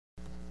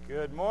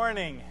Good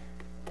morning.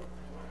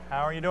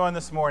 How are you doing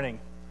this morning?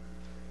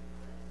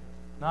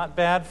 Not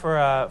bad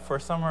for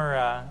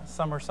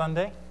summer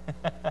Sunday.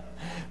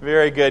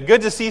 Very good.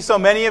 Good to see so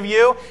many of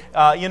you.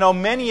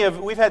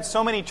 We've had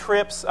so many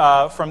trips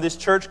from this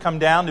church come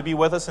down to be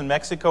with us in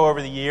Mexico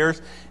over the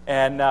years,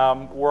 and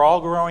we're all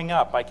growing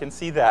up. I can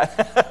see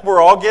that. We're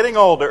all getting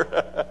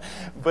older.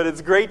 But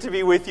it's great to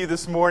be with you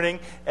this morning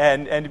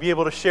and to be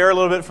able to share a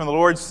little bit from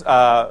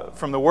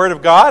the Word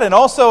of God, and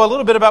also a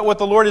little bit about what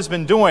the Lord has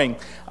been doing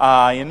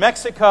in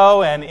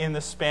Mexico and in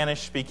the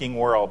Spanish-speaking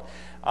world.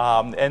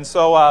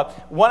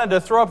 Wanted to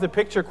throw up the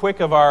picture quick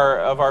of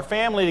our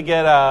family to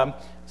get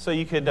so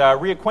you could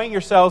reacquaint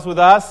yourselves with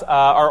us.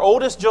 Our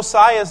oldest,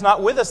 Josiah, is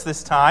not with us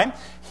this time.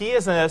 He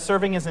is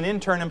serving as an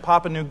intern in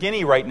Papua New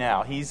Guinea right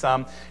now. He's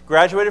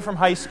graduated from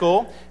high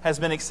school, has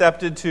been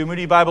accepted to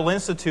Moody Bible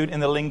Institute in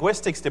the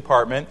linguistics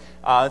department.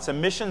 It's a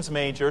missions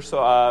major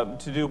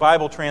to do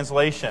Bible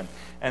translation.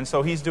 And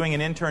so he's doing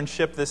an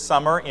internship this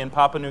summer in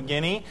Papua New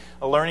Guinea,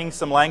 learning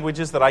some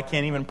languages that I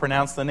can't even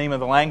pronounce the name of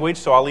the language,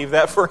 so I'll leave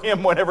that for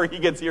him whenever he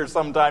gets here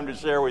sometime to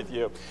share with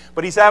you.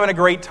 But he's having a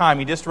great time.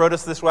 He just wrote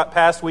us this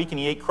past week, and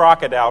he ate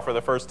crocodile for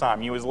the first time.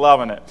 He was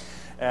loving it.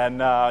 And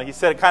he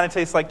said it kind of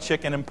tastes like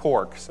chicken and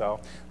pork, so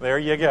there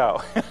you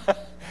go.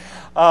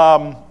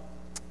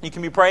 You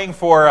can be praying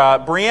for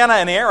Brianna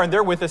and Aaron.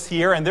 They're with us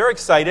here, and they're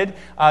excited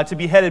to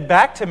be headed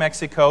back to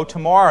Mexico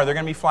tomorrow. They're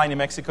going to be flying to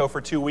Mexico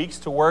for 2 weeks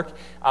to work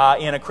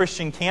in a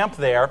Christian camp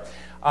there.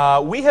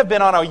 We have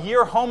been on a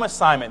year home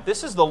assignment.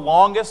 This is the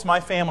longest my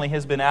family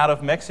has been out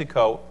of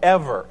Mexico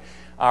ever.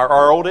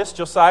 Our oldest,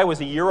 Josiah, was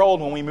a year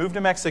old when we moved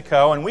to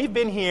Mexico, and we've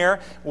been here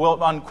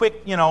on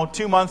quick,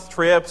 2-month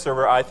trips,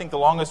 or I think the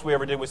longest we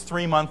ever did was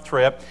 3-month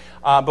trip.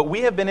 But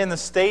we have been in the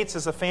States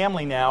as a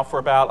family now for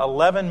about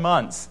 11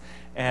 months.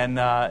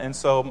 And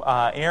so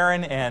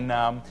Aaron and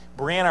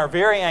Brianna are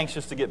very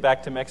anxious to get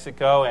back to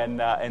Mexico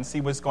and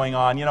see what's going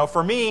on.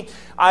 For me,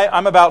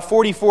 I'm about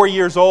 44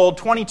 years old.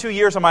 22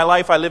 years of my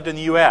life I lived in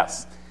the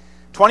U.S.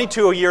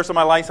 22 years of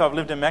my life I've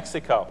lived in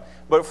Mexico.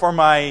 But for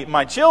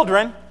my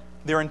children,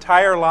 their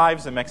entire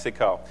lives in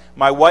Mexico.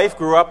 My wife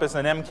grew up as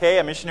an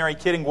MK, a missionary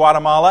kid in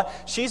Guatemala.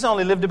 She's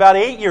only lived about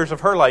 8 years of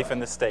her life in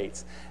the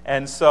States.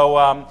 And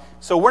so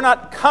we're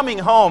not coming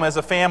home as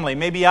a family.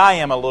 Maybe I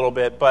am a little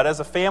bit, but as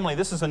a family,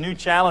 this is a new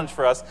challenge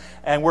for us.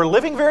 And we're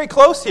living very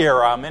close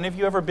here. Many of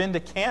you ever been to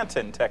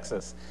Canton,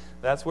 Texas?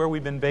 That's where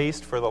we've been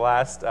based for the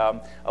last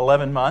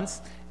 11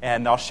 months.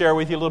 And I'll share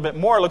with you a little bit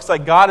more. It looks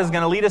like God is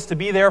going to lead us to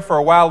be there for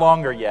a while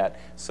longer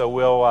yet. So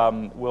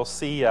we'll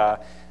see.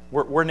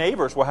 We're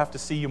neighbors. We'll have to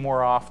see you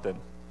more often.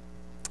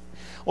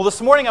 Well,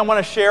 this morning I want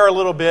to share a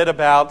little bit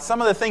about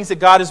some of the things that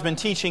God has been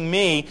teaching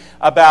me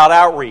about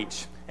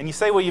outreach. And you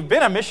say, well, you've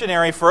been a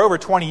missionary for over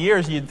 20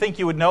 years. You'd think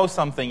you would know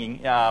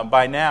something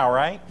by now,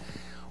 right?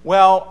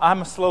 Well,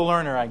 I'm a slow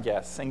learner, I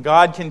guess. And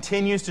God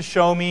continues to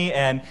show me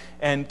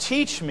and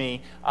teach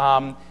me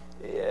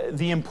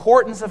the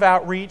importance of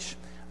outreach,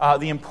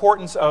 the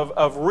importance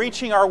of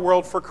reaching our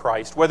world for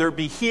Christ, whether it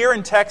be here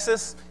in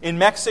Texas, in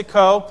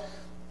Mexico,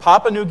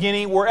 Papua New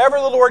Guinea, wherever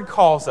the Lord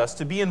calls us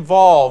to be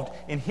involved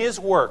in His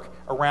work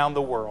around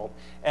the world.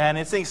 And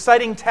it's an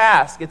exciting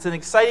task. It's an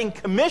exciting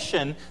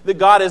commission that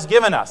God has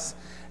given us.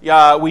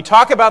 We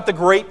talk about the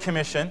Great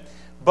Commission,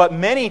 but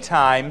many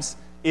times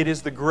it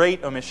is the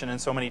Great Omission in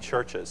so many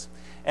churches.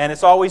 And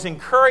it's always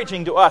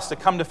encouraging to us to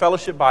come to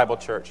Fellowship Bible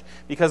Church,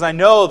 because I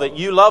know that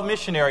you love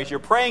missionaries, you're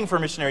praying for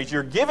missionaries,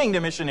 you're giving to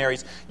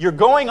missionaries, you're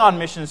going on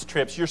missions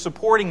trips, you're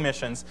supporting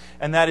missions,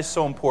 and that is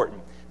so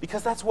important,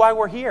 because that's why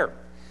we're here.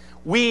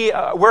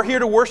 We're here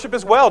to worship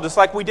as well, just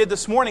like we did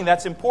this morning.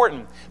 That's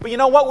important. But you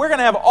know what? We're going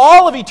to have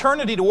all of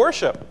eternity to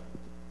worship.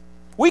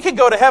 We could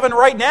go to heaven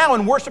right now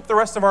and worship the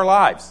rest of our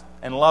lives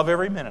and love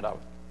every minute of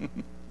it.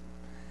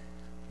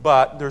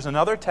 But there's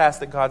another task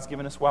that God's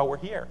given us while we're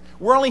here.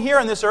 We're only here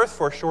on this earth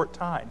for a short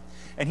time.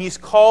 And He's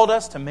called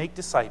us to make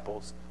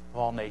disciples of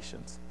all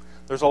nations.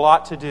 There's a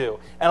lot to do,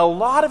 and a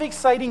lot of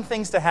exciting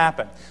things to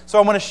happen. So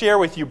I want to share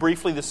with you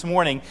briefly this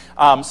morning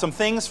some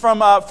things from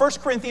 1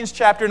 Corinthians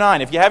chapter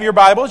 9. If you have your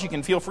Bibles, you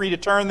can feel free to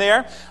turn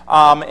there,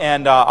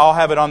 and I'll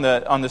have it on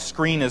the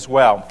screen as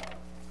well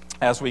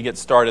as we get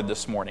started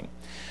this morning.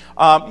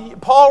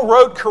 Paul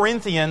wrote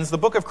Corinthians, the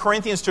book of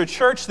Corinthians, to a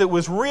church that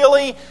was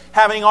really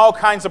having all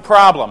kinds of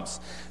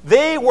problems.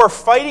 They were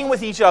fighting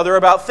with each other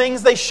about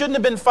things they shouldn't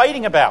have been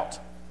fighting about.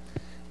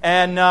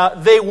 And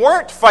they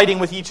weren't fighting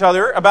with each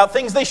other about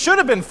things they should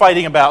have been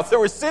fighting about. There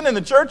was sin in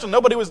the church and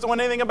nobody was doing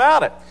anything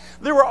about it.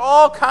 There were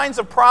all kinds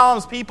of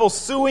problems, people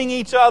suing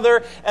each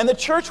other, and the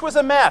church was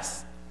a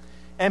mess.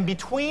 And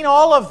between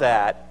all of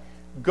that,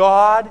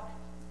 God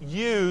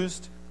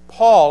used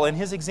Paul and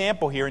his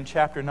example here in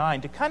chapter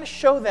 9 to kind of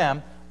show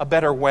them a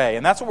better way.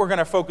 And that's what we're going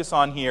to focus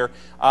on here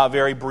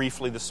very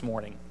briefly this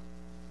morning.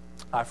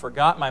 I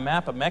forgot my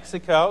map of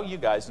Mexico. You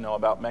guys know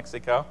about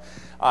Mexico.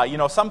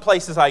 Some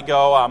places I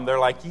go, they're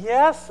like,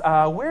 yes,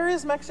 where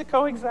is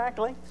Mexico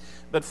exactly?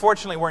 But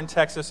fortunately, we're in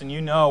Texas, and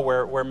you know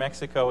where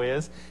Mexico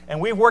is.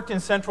 And we've worked in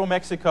central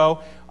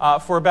Mexico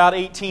for about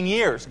 18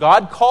 years.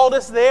 God called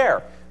us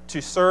there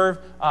to serve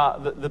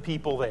the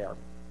people there.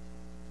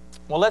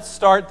 Well, let's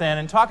start then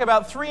and talk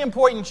about three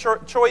important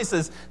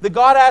choices that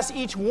God asks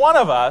each one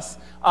of us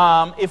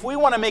if we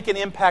want to make an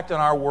impact on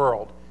our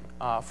world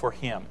for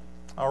Him.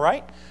 All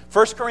right?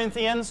 1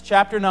 Corinthians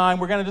chapter 9,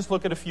 we're going to just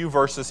look at a few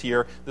verses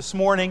here this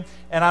morning,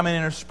 and I'm going to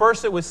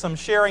intersperse it with some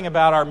sharing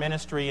about our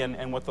ministry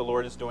and what the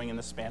Lord is doing in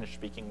the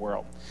Spanish-speaking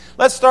world.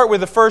 Let's start with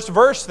the first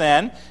verse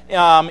then,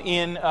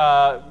 in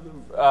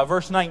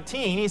verse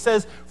 19. He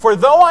says, "For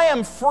though I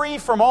am free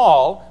from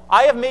all,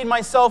 I have made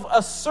myself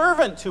a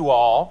servant to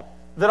all,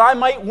 that I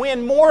might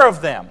win more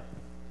of them."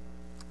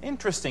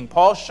 Interesting.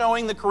 Paul's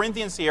showing the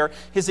Corinthians here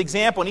his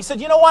example. And he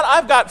said, you know what?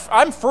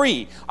 I'm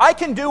free. I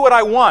can do what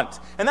I want.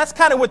 And that's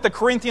kind of what the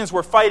Corinthians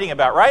were fighting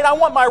about, right? I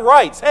want my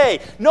rights. Hey,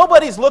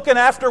 nobody's looking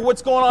after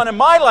what's going on in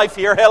my life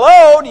here.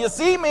 Hello, do you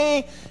see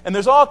me? And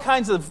there's all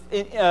kinds of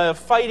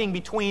fighting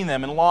between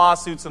them and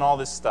lawsuits and all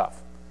this stuff.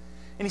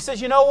 And he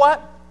says, you know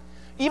what?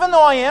 Even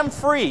though I am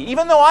free,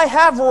 even though I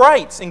have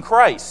rights in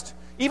Christ,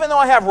 even though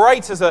I have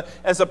rights as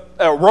a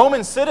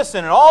Roman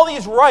citizen and all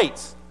these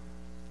rights,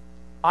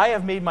 I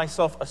have made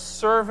myself a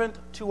servant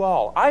to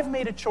all. I've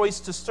made a choice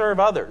to serve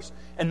others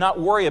and not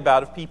worry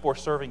about if people are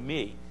serving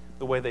me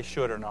the way they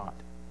should or not.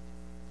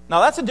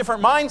 Now, that's a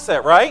different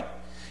mindset, right?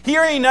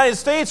 Here in the United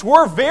States,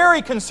 we're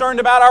very concerned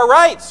about our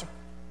rights.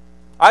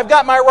 I've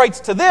got my rights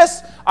to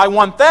this. I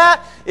want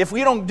that. If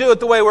we don't do it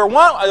the way we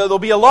want, there'll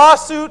be a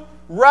lawsuit.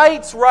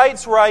 Rights,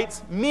 rights,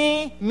 rights.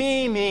 Me,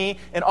 me, me.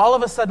 And all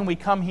of a sudden, we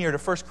come here to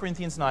 1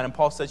 Corinthians 9, and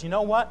Paul says, you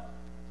know what?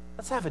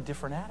 Let's have a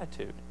different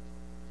attitude.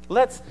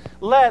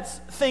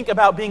 Let's think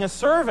about being a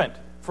servant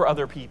for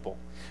other people.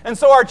 And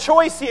so our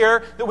choice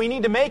here that we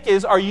need to make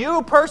is, are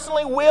you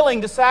personally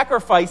willing to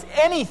sacrifice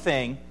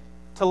anything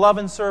to love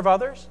and serve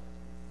others?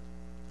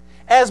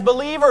 As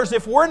believers,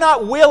 if we're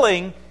not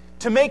willing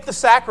to make the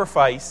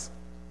sacrifice,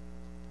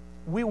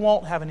 we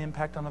won't have an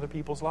impact on other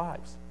people's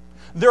lives.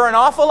 There are an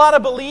awful lot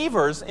of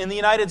believers in the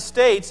United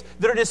States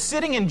that are just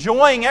sitting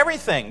enjoying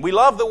everything. We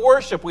love the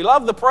worship. We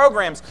love the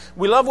programs.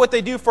 We love what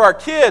they do for our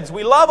kids.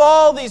 We love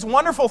all these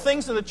wonderful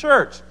things in the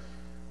church.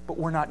 But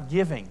we're not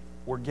giving.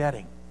 We're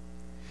getting.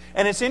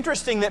 And it's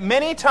interesting that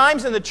many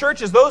times in the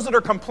churches, those that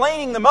are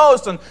complaining the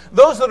most and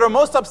those that are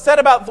most upset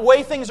about the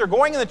way things are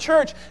going in the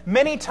church,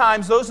 many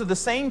times those are the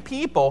same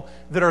people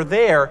that are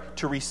there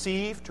to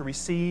receive, to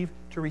receive,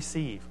 to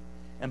receive.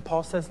 And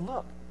Paul says,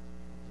 look,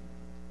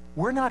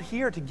 we're not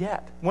here to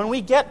get. When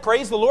we get,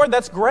 praise the Lord,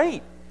 that's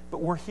great.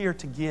 But we're here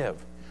to give.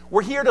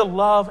 We're here to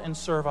love and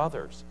serve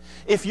others.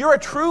 If you're a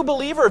true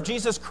believer of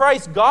Jesus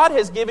Christ, God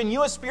has given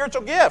you a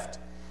spiritual gift.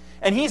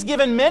 And He's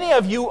given many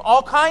of you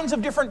all kinds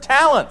of different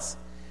talents.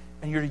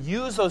 And you're to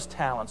use those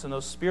talents and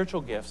those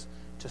spiritual gifts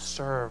to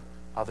serve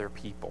other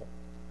people.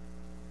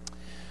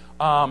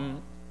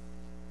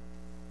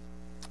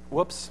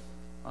 Whoops.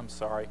 I'm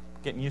sorry.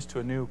 Getting used to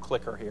a new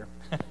clicker here.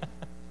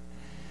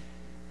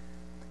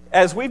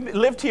 As we've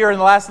lived here in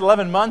the last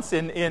 11 months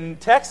in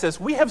Texas,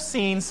 we have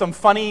seen some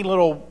funny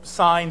little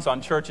signs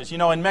on churches. You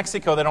know, in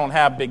Mexico, they don't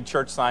have big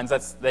church signs.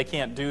 They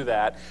can't do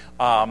that,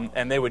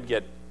 and they would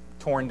get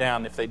torn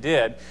down if they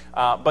did.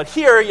 But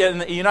here in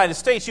the United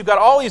States, you've got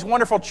all these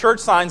wonderful church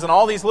signs and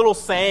all these little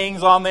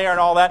sayings on there and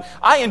all that.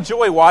 I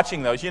enjoy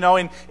watching those. You know,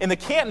 in the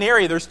Canton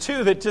area, there's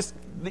two that just,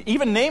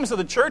 even names of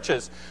the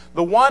churches.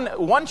 The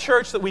one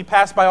church that we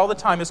pass by all the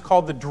time is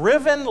called the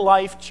Driven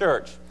Life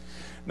Church.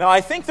 Now,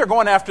 I think they're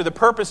going after the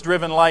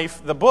Purpose-Driven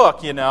Life, the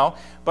book, you know.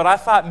 But I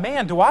thought,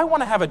 man, do I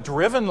want to have a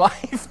driven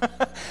life?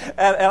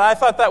 and I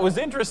thought that was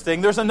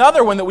interesting. There's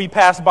another one that we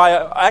passed by,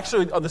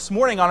 actually, this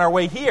morning on our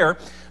way here.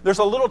 There's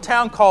a little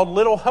town called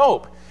Little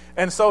Hope.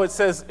 And so it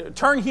says,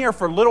 turn here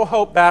for Little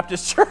Hope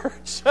Baptist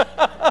Church. And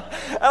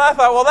I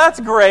thought, well, that's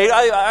great.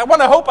 I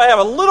want to hope I have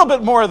a little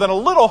bit more than a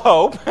little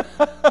hope.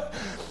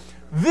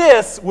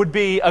 This would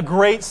be a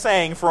great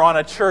saying for on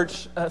a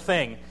church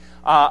thing.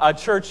 A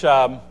church...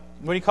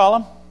 what do you call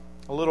them?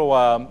 A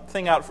little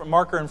thing out from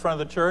marker in front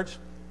of the church.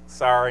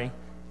 Sorry.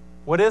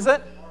 What is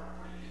it?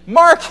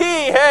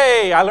 Marquee.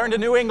 Hey, I learned a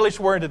new English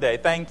word today.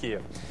 Thank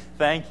you.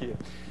 Thank you.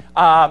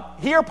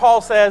 Here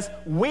Paul says,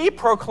 we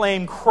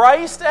proclaim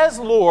Christ as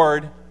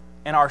Lord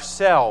and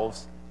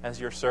ourselves as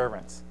your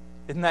servants.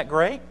 Isn't that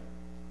great?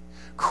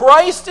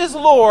 Christ is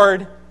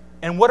Lord,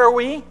 and what are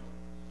we?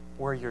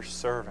 We're your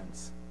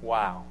servants.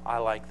 Wow, I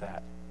like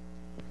that.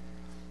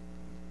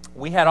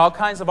 We had all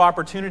kinds of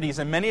opportunities,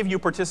 and many of you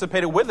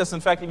participated with us.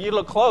 In fact, if you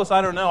look close,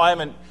 I don't know, I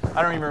don't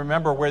even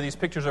remember where these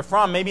pictures are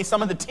from. Maybe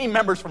some of the team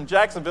members from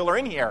Jacksonville are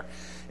in here.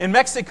 In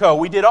Mexico,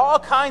 we did all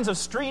kinds of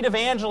street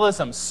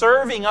evangelism,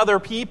 serving other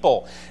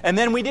people. And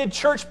then we did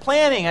church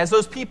planning as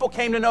those people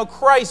came to know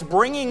Christ,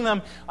 bringing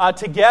them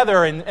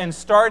together and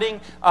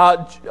starting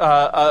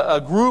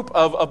a group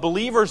of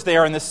believers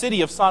there in the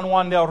city of San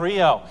Juan del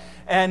Rio,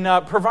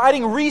 and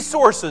providing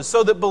resources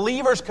so that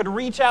believers could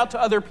reach out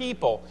to other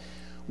people.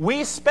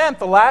 We spent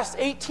the last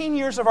 18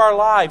 years of our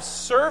lives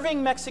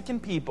serving Mexican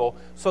people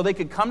so they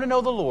could come to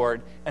know the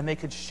Lord and they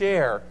could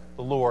share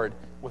the Lord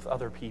with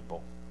other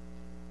people.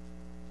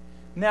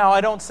 Now,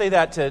 I don't say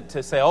that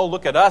to say, oh,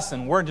 look at us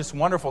and we're just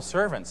wonderful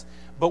servants.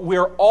 But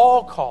we're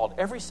all called.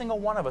 Every single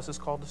one of us is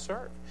called to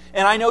serve.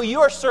 And I know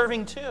you are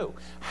serving too.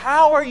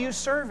 How are you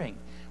serving?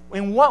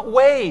 In what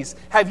ways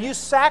have you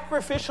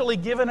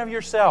sacrificially given of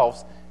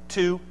yourselves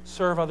to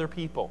serve other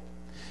people?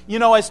 You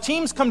know, as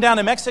teams come down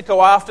to Mexico,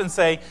 I often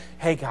say,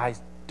 hey guys,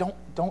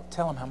 don't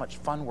tell them how much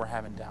fun we're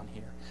having down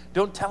here.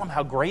 Don't tell them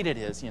how great it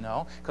is,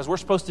 because we're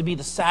supposed to be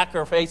the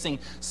sacrificing,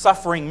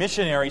 suffering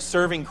missionaries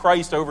serving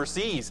Christ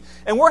overseas.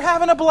 And we're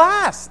having a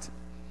blast.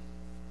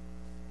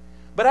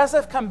 But as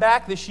I've come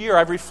back this year,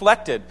 I've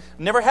reflected.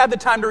 Never had the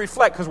time to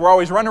reflect because we're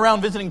always running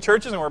around visiting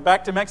churches and we're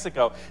back to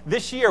Mexico.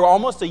 This year,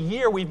 almost a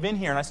year we've been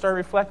here, and I started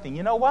reflecting.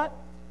 You know what?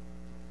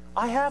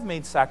 I have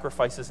made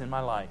sacrifices in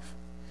my life.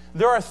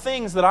 There are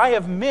things that I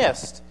have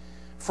missed.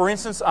 For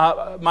instance,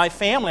 my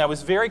family. I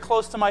was very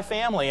close to my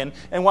family.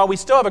 And while we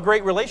still have a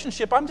great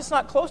relationship, I'm just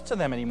not close to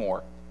them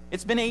anymore.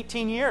 It's been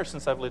 18 years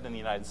since I've lived in the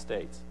United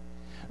States.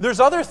 There's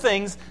other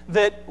things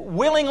that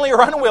willingly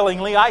or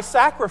unwillingly I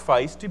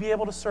sacrifice to be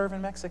able to serve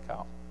in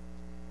Mexico.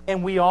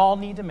 And we all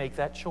need to make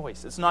that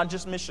choice. It's not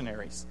just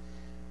missionaries.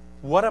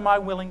 What am I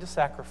willing to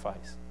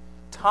sacrifice?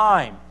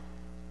 Time,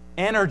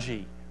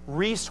 energy,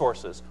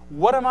 resources.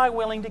 What am I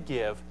willing to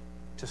give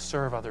to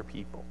serve other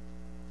people?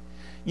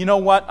 You know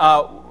what?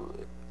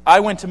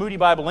 I went to Moody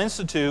Bible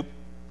Institute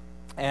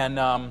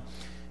and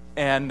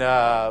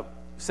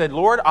said,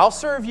 Lord, I'll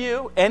serve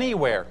you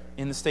anywhere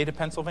in the state of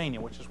Pennsylvania,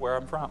 which is where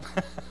I'm from.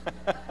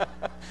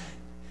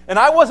 And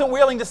I wasn't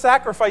willing to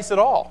sacrifice at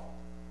all.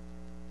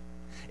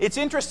 It's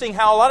interesting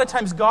how a lot of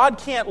times God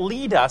can't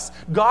lead us.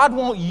 God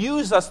won't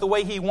use us the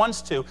way He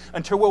wants to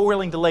until we're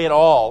willing to lay it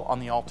all on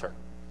the altar.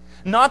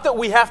 Not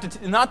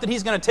that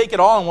He's going to take it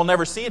all and we'll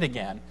never see it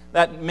again.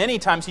 That many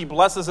times He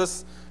blesses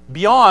us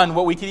beyond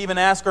what we could even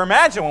ask or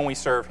imagine when we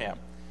serve Him.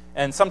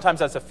 And sometimes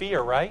that's a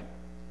fear, right?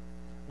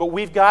 But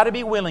we've got to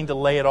be willing to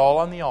lay it all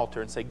on the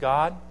altar and say,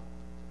 God,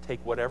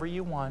 take whatever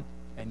you want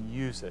and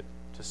use it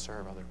to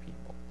serve other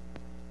people.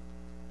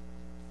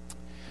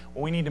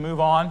 Well, we need to move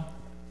on.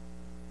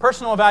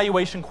 Personal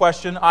evaluation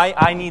question.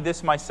 I need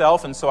this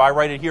myself, and so I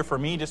write it here for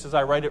me just as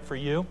I write it for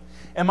you.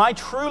 Am I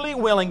truly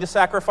willing to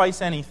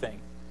sacrifice anything?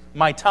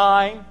 My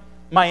time,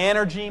 my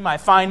energy, my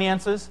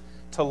finances,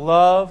 to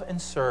love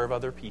and serve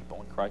other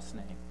people in Christ's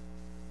name.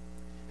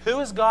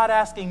 Who is God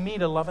asking me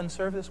to love and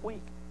serve this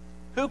week?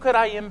 Who could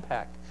I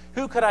impact?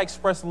 Who could I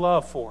express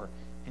love for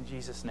in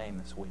Jesus' name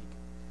this week?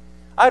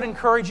 I would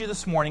encourage you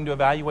this morning to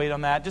evaluate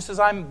on that, just as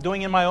I'm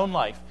doing in my own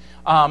life,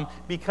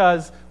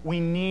 because we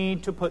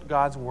need to put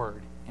God's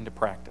Word into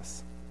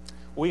practice.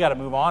 We got to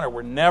move on or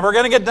we're never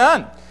going to get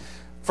done.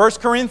 1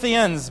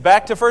 Corinthians,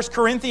 back to 1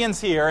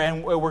 Corinthians here,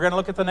 and we're going to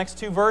look at the next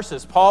two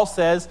verses. Paul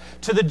says,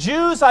 to the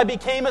Jews I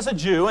became as a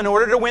Jew in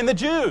order to win the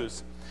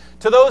Jews.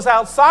 To those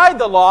outside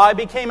the law I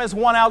became as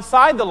one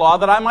outside the law,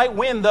 that I might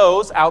win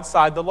those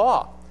outside the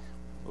law.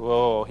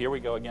 Whoa, here we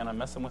go again. I'm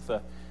messing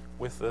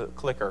with the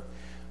clicker.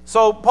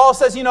 So Paul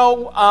says,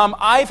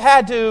 I've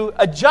had to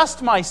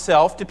adjust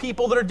myself to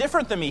people that are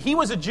different than me. He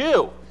was a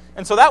Jew.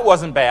 And so that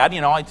wasn't bad.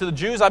 To the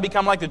Jews, I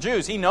become like the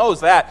Jews. He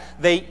knows that.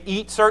 They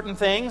eat certain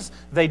things.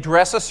 They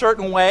dress a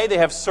certain way. They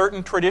have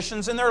certain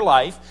traditions in their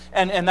life.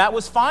 And that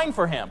was fine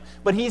for him.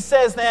 But he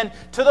says then,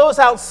 to those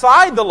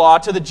outside the law,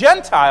 to the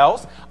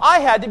Gentiles, I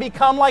had to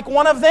become like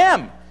one of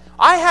them.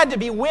 I had to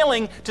be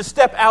willing to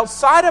step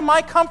outside of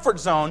my comfort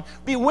zone,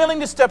 be willing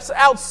to step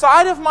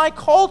outside of my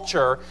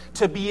culture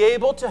to be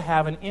able to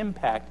have an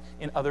impact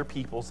in other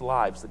people's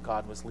lives that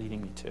God was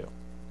leading me to.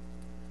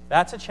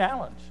 That's a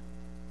challenge.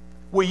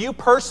 Will you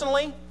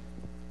personally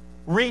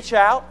reach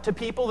out to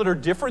people that are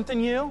different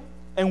than you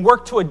and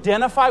work to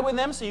identify with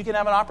them so you can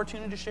have an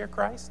opportunity to share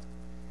Christ?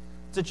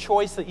 It's a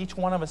choice that each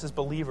one of us as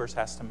believers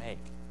has to make.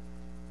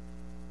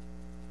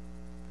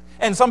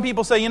 And some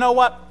people say, you know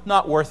what?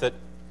 Not worth it.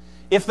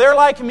 If they're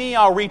like me,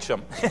 I'll reach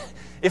them.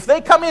 If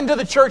they come into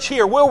the church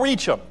here, we'll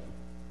reach them.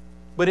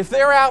 But if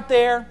they're out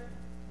there,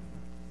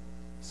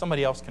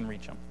 somebody else can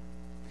reach them.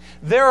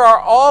 There are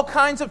all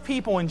kinds of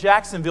people in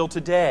Jacksonville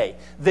today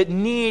that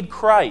need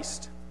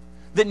Christ,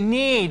 that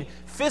need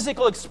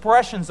physical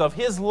expressions of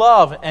His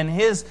love and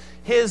His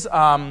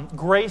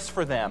grace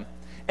for them,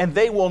 and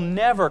they will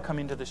never come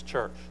into this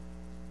church.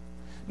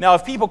 Now,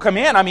 if people come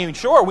in,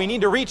 sure, we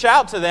need to reach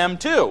out to them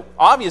too.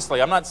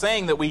 Obviously, I'm not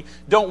saying that we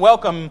don't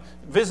welcome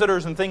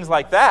visitors and things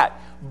like that,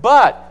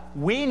 but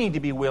we need to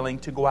be willing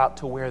to go out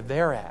to where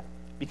they're at,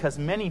 because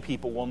many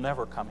people will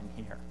never come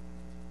in here.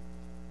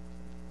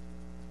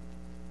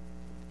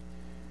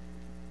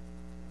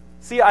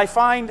 See, I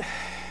find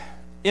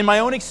in my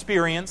own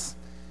experience,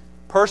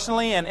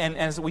 personally, and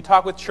as we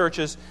talk with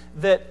churches,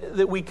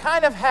 that we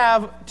kind of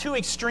have two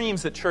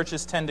extremes that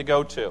churches tend to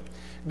go to.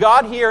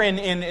 God here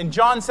in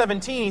John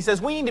 17, He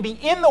says we need to be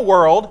in the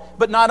world,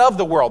 but not of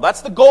the world.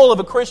 That's the goal of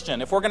a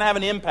Christian, if we're going to have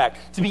an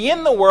impact. To be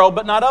in the world,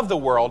 but not of the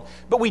world.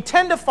 But we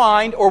tend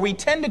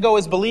to go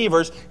as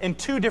believers in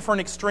two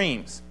different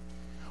extremes.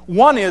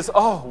 One is,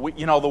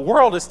 the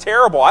world is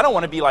terrible. I don't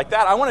want to be like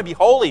that. I want to be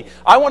holy.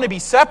 I want to be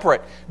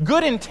separate.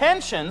 Good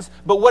intentions,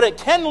 but what it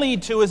can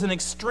lead to is an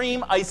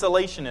extreme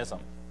isolationism.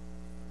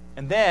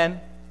 And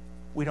then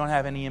we don't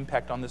have any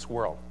impact on this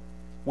world.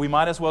 We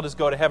might as well just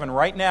go to heaven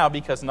right now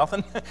because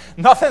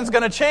nothing's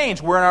going to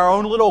change. We're in our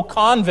own little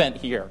convent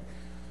here,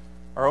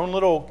 our own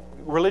little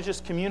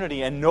religious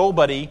community, and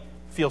nobody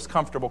feels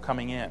comfortable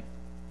coming in.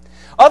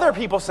 Other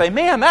people say,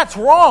 man, that's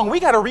wrong. We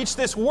got to reach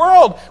this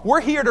world.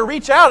 We're here to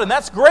reach out, and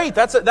that's great.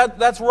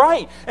 That's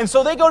right. And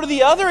so they go to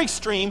the other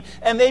extreme,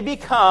 and they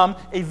become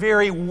a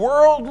very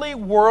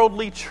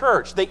worldly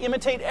church. They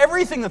imitate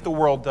everything that the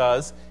world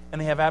does, and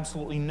they have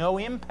absolutely no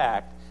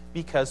impact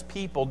because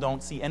people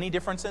don't see any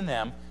difference in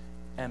them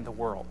and the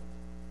world.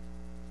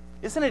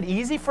 Isn't it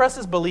easy for us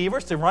as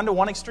believers to run to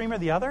one extreme or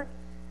the other?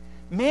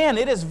 Man,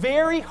 it is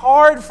very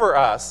hard for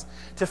us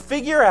to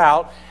figure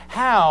out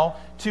how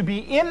to be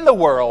in the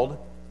world,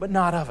 but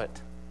not of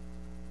it.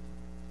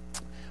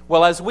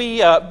 Well, as we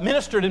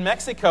ministered in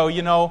Mexico,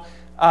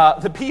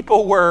 the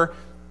people were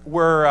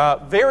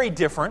very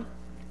different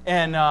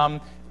and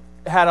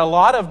had a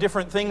lot of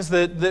different things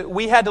that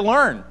we had to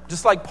learn.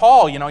 Just like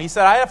Paul, he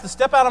said, I have to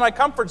step out of my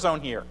comfort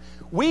zone here.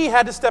 We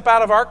had to step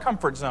out of our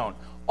comfort zone.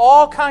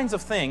 All kinds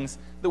of things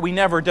that we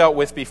never dealt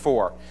with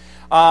before.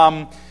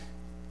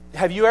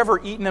 Have you ever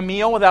eaten a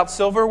meal without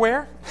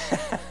silverware?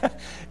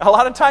 A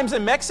lot of times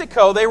in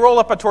Mexico, they roll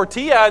up a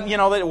tortilla.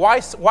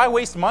 Why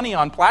waste money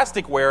on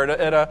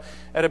plasticware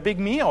at a big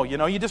meal?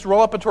 You just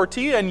roll up a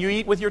tortilla and you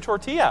eat with your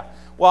tortilla.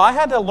 Well, I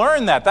had to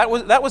learn that. That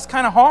was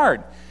kind of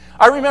hard.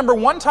 I remember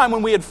one time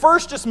when we had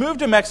first just moved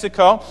to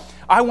Mexico,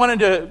 I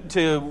wanted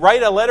to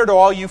write a letter to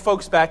all you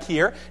folks back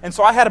here. And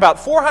so I had about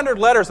 400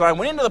 letters, and I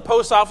went into the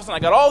post office and I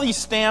got all these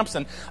stamps,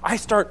 and I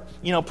start,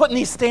 putting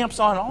these stamps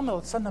on, and all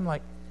of a sudden I'm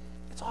like,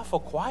 it's awful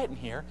quiet in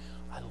here.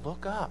 I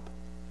look up,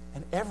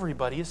 and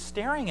everybody is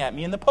staring at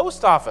me in the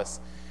post office.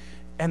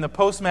 And the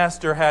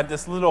postmaster had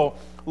this little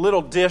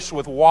dish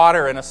with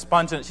water and a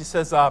sponge in it. She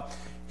says,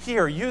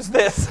 here, use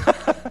this.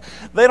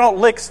 They don't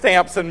lick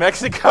stamps in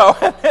Mexico.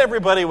 And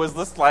everybody was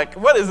just like,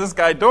 what is this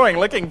guy doing,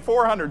 licking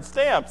 400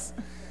 stamps?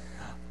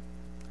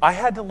 I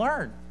had to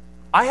learn.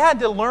 I had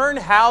to learn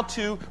how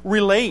to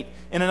relate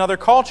in another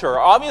culture.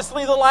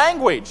 Obviously, the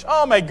language.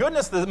 Oh, my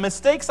goodness, the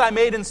mistakes I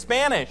made in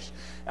Spanish.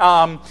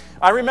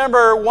 I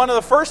remember one of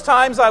the first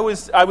times I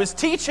was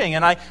teaching,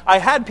 and I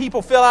had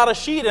people fill out a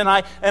sheet, and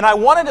I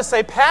wanted to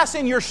say, pass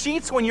in your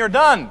sheets when you're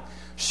done.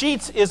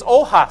 Sheets is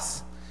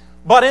hojas.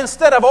 But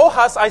instead of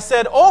hojas, I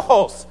said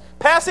ojos.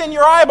 Pass in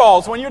your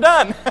eyeballs when you're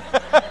done.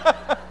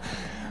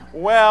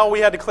 Well, we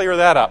had to clear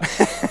that up.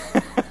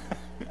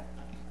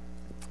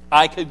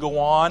 I could go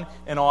on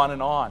and on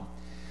and on.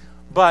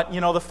 But,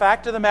 the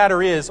fact of the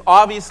matter is,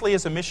 obviously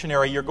as a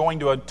missionary, you're going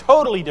to a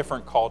totally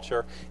different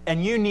culture,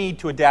 and you need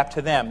to adapt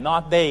to them,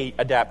 not they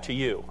adapt to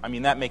you. I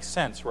mean, that makes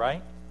sense,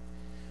 right?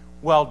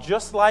 Well,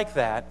 just like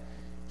that,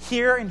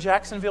 here in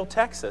Jacksonville,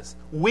 Texas,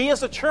 we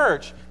as a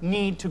church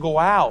need to go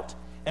out,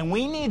 and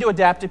we need to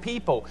adapt to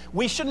people.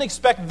 We shouldn't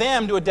expect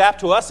them to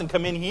adapt to us and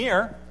come in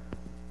here.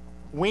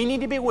 We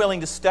need to be willing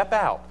to step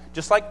out,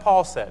 just like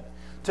Paul said.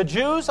 To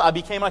Jews, I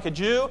became like a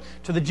Jew.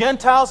 To the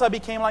Gentiles, I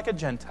became like a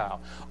Gentile.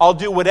 I'll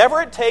do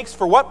whatever it takes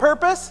for what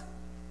purpose?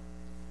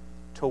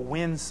 To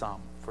win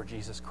some for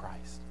Jesus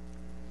Christ.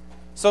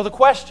 So the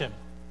question.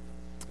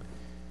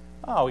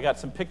 Oh, we got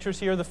some pictures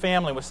here of the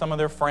family with some of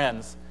their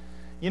friends.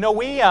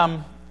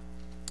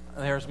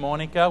 There's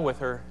Monica with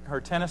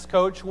her tennis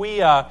coach.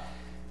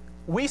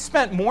 We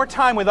spent more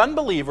time with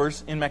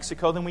unbelievers in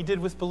Mexico than we did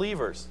with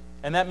believers.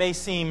 And that may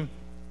seem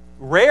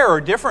rare or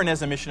different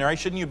as a missionary.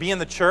 Shouldn't you be in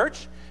the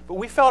church? But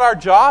we felt our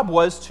job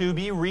was to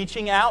be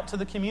reaching out to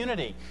the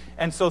community.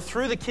 And so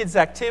through the kids'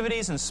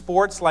 activities and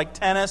sports like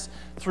tennis,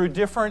 through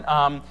different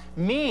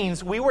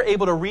means, we were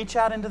able to reach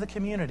out into the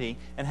community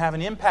and have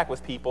an impact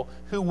with people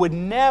who would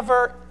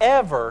never,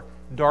 ever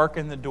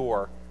darken the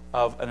door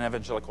of an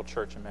evangelical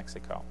church in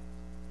Mexico.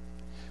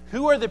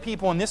 Who are the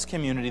people in this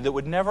community that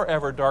would never,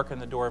 ever darken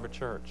the door of a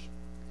church?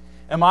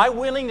 Am I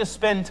willing to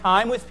spend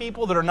time with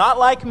people that are not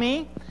like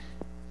me?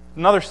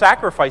 Another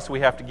sacrifice we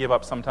have to give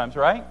up sometimes,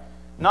 right?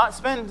 Not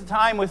spend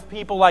time with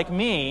people like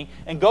me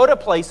and go to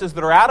places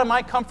that are out of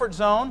my comfort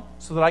zone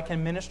so that I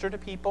can minister to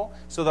people,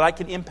 so that I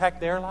can impact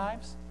their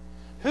lives?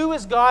 Who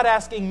is God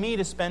asking me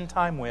to spend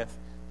time with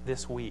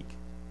this week?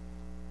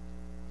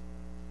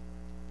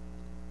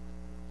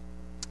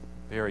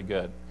 Very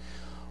good.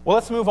 Well,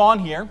 let's move on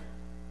here.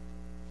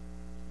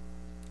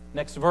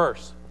 Next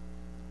verse.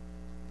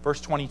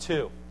 Verse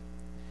 22.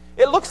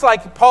 It looks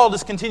like Paul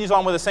just continues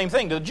on with the same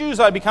thing. To the Jews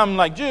I become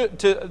like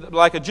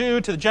a Jew,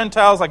 to the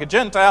Gentiles like a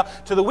Gentile,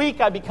 to the weak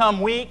I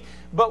become weak.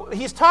 But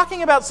he's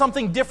talking about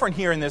something different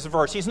here in this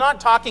verse. He's not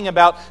talking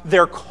about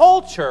their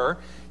culture.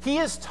 He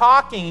is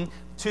talking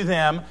to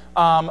them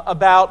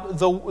about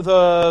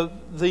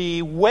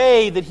the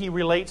way that he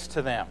relates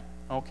to them.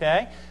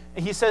 Okay?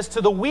 He says,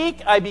 to the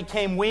weak I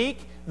became weak,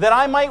 that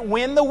I might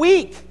win the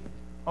weak.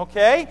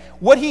 Okay?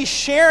 What he's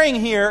sharing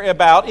here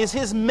about is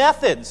his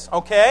methods.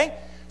 Okay?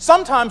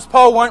 Sometimes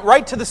Paul went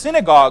right to the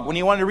synagogue when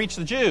he wanted to reach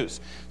the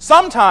Jews.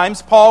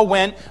 Sometimes Paul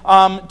went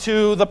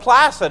to the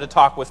plaza to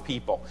talk with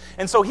people.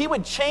 And so he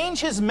would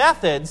change his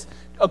methods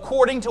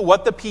according to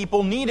what the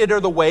people needed or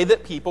the way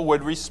that people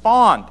would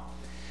respond.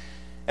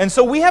 And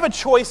so we have a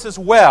choice as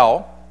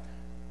well.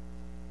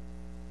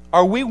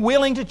 Are we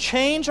willing to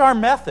change our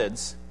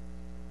methods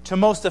to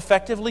most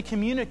effectively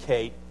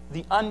communicate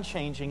the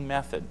unchanging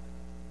message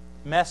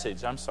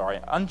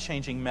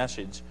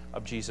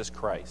of Jesus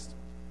Christ?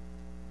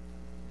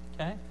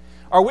 Okay?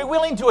 Are we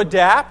willing to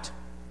adapt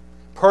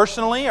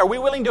personally? Are we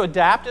willing to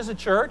adapt as a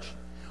church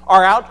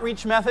our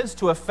outreach methods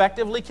to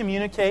effectively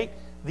communicate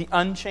the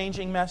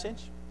unchanging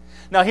message?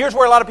 Now, here's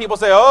where a lot of people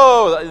say,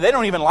 oh, they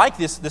don't even like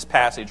this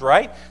passage,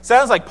 right?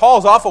 Sounds like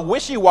Paul's awful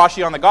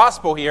wishy-washy on the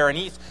gospel here, and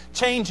he's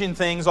changing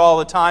things all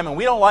the time, and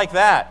we don't like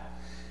that.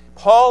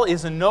 Paul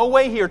is in no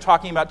way here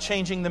talking about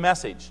changing the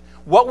message.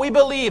 What we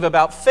believe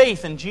about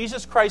faith in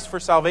Jesus Christ for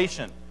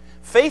salvation,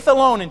 faith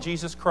alone in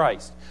Jesus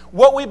Christ,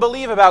 what we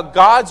believe about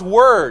God's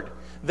Word,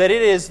 that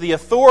it is the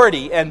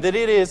authority and that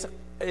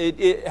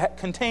it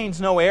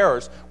contains no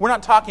errors. We're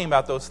not talking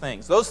about those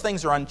things. Those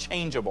things are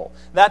unchangeable.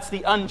 That's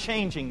the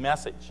unchanging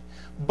message.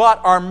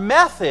 But our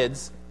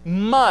methods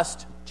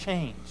must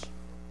change.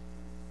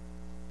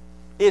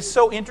 It's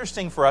so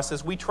interesting for us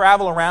as we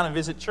travel around and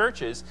visit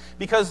churches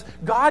because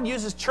God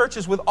uses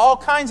churches with all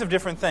kinds of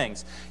different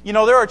things. You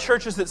know, there are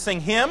churches that sing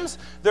hymns.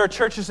 There are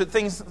churches that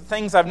sing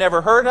things I've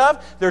never heard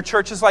of. There are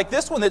churches like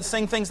this one that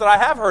sing things that I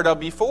have heard of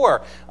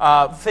before.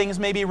 Things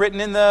maybe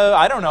written in the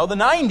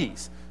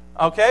 90s.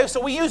 Okay, so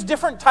we use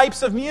different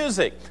types of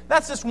music.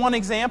 That's just one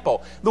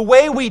example. The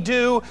way we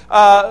do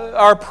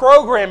our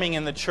programming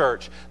in the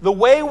church, the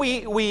way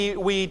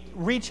we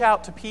reach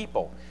out to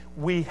people,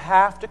 we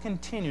have to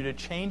continue to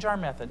change our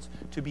methods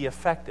to be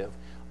effective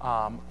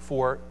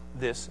for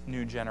this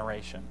new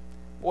generation.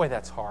 Boy,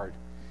 that's hard.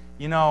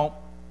 You know,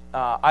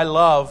 I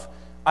love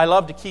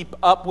to keep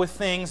up with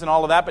things and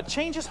all of that, but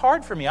change is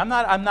hard for me. I'm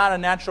not a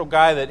natural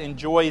guy that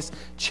enjoys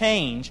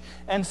change,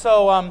 and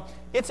so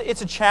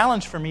it's a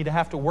challenge for me to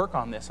have to work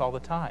on this all the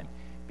time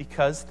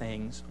because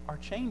things are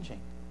changing.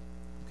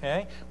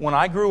 Okay, when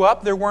I grew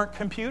up, there weren't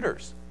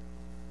computers.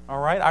 All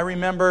right, I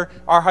remember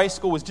our high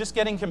school was just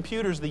getting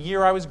computers the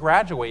year I was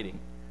graduating.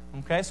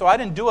 Okay, so I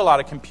didn't do a lot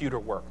of computer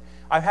work.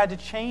 I've had to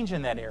change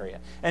in that area,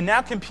 and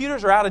now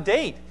computers are out of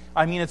date.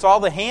 I mean, it's all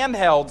the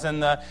handhelds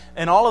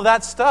and all of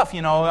that stuff.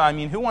 You know, I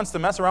mean, who wants to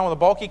mess around with a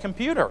bulky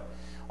computer?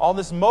 All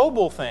this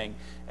mobile thing,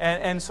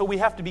 and so we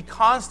have to be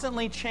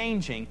constantly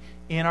changing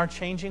in our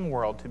changing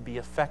world to be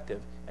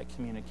effective at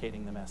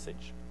communicating the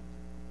message.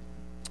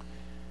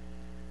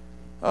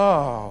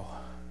 Oh,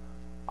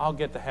 I'll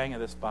get the hang of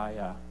this by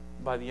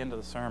the end of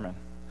the sermon.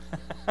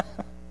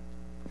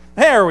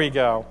 There we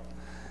go.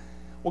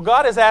 Well,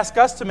 God has asked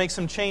us to make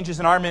some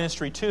changes in our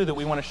ministry, too, that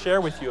we want to share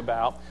with you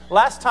about.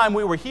 Last time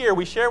we were here,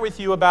 we shared with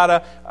you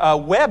about a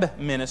web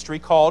ministry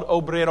called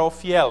Obrero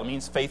Fiel. It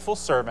means faithful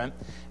servant.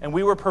 And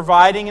we were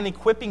providing and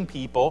equipping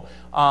people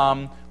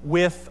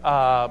with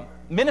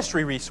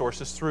ministry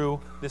resources through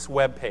this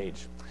web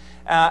page.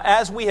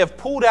 As we have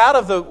pulled out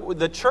of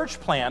the church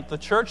plant, the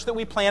church that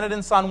we planted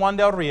in San Juan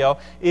del Rio,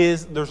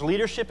 there's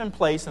leadership in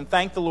place, and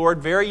thank the Lord,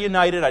 very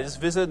united. I just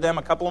visited them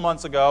a couple of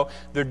months ago.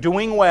 They're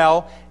doing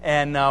well,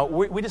 and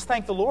we just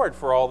thank the Lord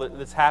for all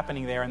that's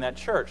happening there in that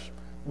church.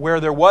 Where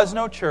there was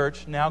no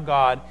church, now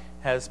God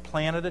has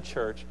planted a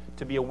church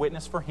to be a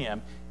witness for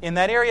Him in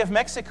that area of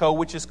Mexico,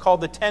 which is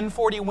called the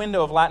 1040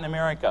 window of Latin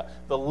America,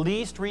 the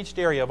least reached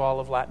area of all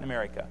of Latin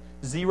America,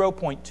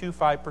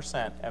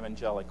 0.25%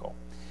 evangelical.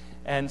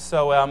 And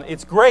so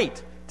it's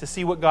great to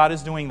see what God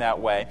is doing that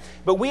way.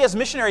 But we as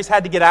missionaries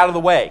had to get out of the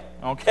way,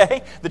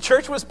 okay? The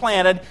church was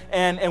planted,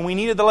 and we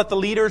needed to let the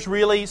leaders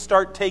really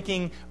start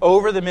taking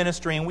over the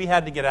ministry, and we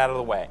had to get out of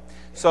the way.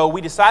 So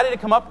we decided to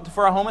come up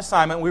for a home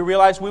assignment. We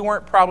realized we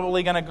weren't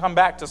probably going to come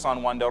back to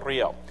San Juan del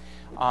Rio.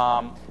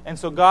 And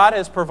so God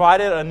has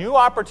provided a new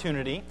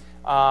opportunity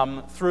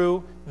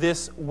through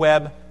this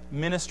web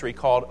ministry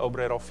called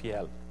Obrero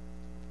Fiel.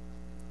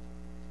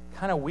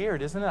 Kind of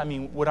weird, isn't it? I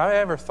mean, would I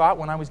ever thought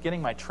when I was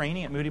getting my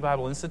training at Moody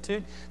Bible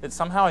Institute that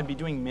somehow I'd be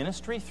doing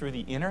ministry through the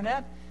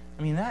internet?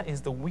 I mean, that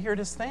is the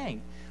weirdest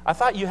thing. I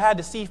thought you had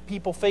to see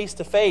people face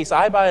to face,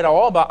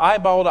 eyeball to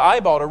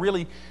eyeball,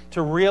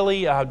 to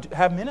really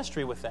have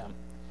ministry with them.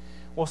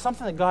 Well,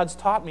 something that God's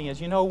taught me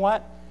is, you know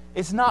what?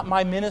 It's not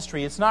my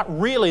ministry. It's not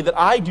really that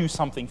I do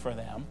something for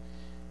them.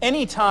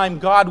 Anytime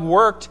God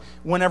worked,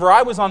 whenever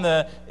I was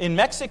in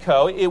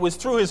Mexico, it was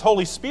through His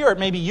Holy Spirit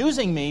maybe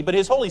using me, but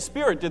His Holy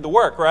Spirit did the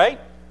work, right?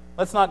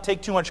 Let's not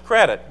take too much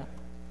credit.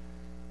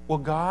 Well,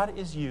 God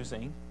is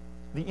using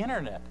the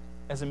internet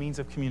as a means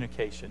of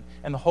communication,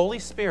 and the Holy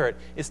Spirit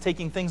is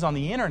taking things on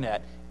the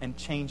internet and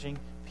changing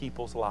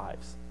people's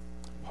lives.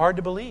 Hard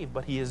to believe,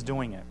 but He is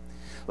doing it.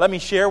 Let me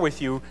share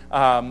with you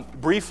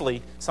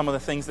briefly some of the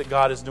things that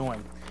God is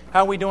doing.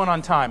 How are we doing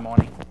on time,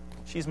 Moni?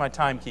 She's my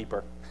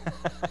timekeeper.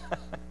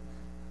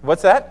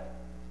 What's that?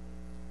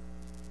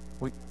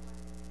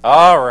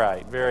 All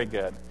right, very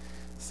good.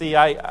 See,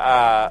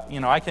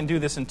 I can do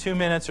this in 2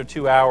 minutes or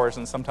 2 hours,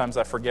 and sometimes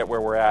I forget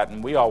where we're at,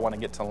 and we all want to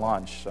get to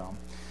lunch. So,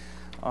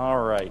 all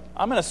right,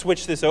 I'm going to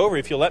switch this over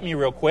if you'll let me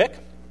real quick.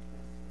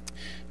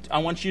 I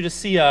want you to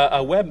see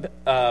a web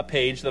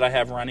page that I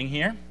have running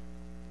here.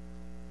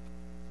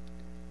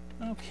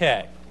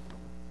 Okay.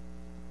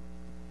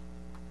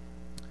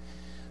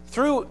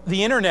 Through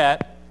the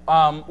internet,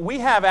 we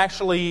have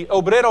actually,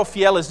 Obrero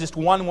Fiel is just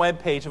one web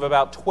page of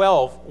about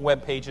 12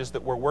 web pages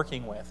that we're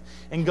working with.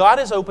 And God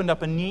has opened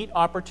up a neat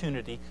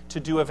opportunity to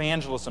do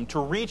evangelism, to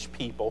reach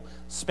people,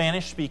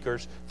 Spanish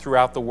speakers,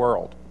 throughout the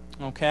world.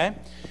 Okay?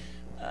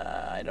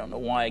 I don't know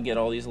why I get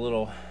all these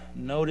little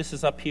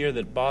notices up here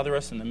that bother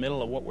us in the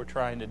middle of what we're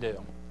trying to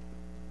do.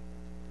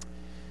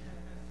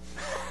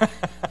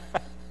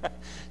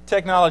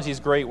 Technology is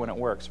great when it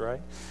works,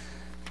 right?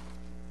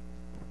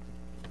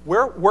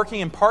 We're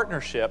working in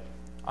partnership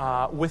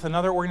with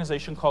another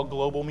organization called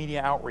Global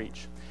Media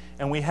Outreach.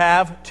 And we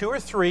have 2 or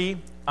 3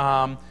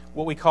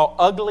 what we call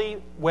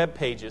ugly web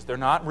pages. They're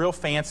not real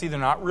fancy, they're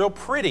not real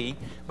pretty,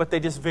 but they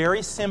just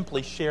very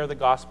simply share the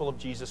gospel of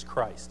Jesus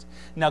Christ.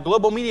 Now,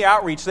 Global Media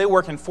Outreach, they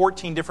work in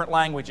 14 different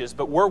languages,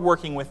 but we're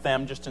working with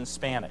them just in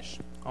Spanish.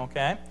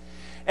 Okay?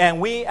 And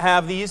we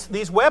have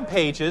these web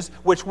pages,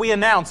 which we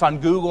announce on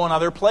Google and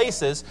other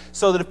places,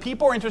 so that if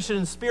people are interested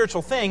in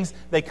spiritual things,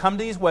 they come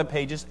to these web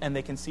pages and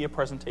they can see a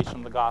presentation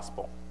of the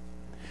gospel.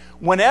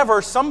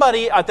 Whenever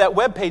somebody at that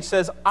web page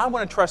says, I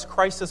want to trust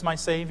Christ as my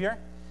Savior,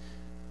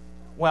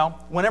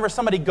 well, whenever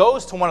somebody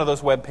goes to one of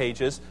those web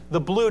pages, the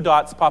blue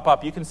dots pop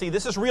up. You can see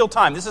this is real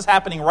time. This is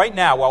happening right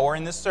now while we're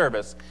in this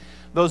service.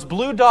 Those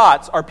blue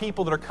dots are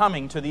people that are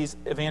coming to these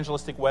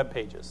evangelistic web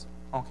pages.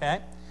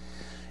 Okay?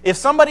 If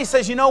somebody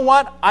says, you know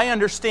what, I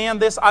understand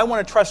this, I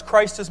want to trust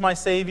Christ as my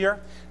Savior,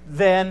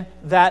 then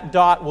that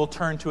dot will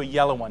turn to a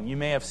yellow one. You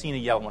may have seen a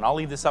yellow one. I'll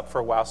leave this up for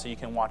a while so you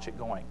can watch it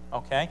going.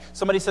 Okay?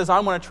 Somebody says, I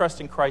want to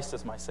trust in Christ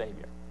as my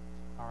Savior.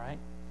 All right?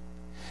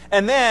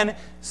 And then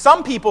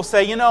some people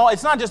say, you know,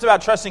 it's not just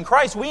about trusting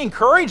Christ. We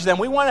encourage them.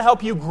 We want to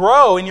help you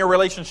grow in your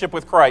relationship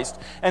with Christ.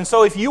 And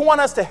so if you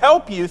want us to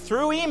help you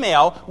through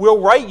email, we'll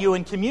write you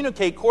and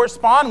communicate,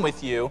 correspond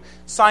with you.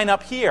 Sign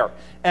up here.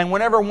 And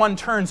whenever one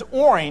turns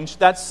orange,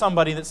 that's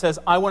somebody that says,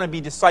 I want to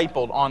be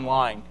discipled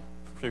online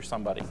through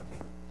somebody.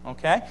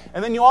 Okay?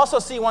 And then you also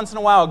see once in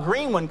a while a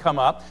green one come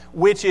up,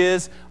 which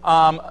is,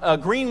 a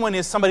green one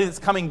is somebody that's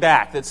coming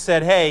back that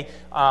said, hey,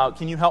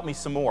 can you help me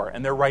some more?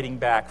 And they're writing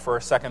back for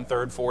a second,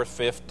 third, fourth,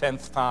 fifth,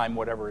 10th time,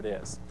 whatever it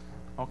is.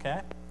 Okay?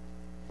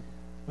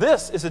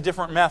 This is a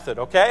different method,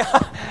 okay?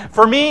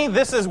 For me,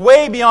 this is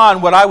way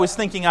beyond what I was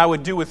thinking I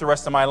would do with the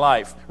rest of my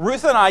life.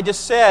 Ruth and I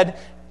just said,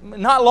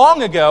 not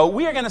long ago,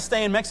 we are going to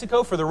stay in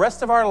Mexico for the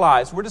rest of our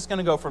lives. We're just going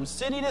to go from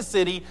city to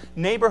city,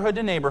 neighborhood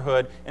to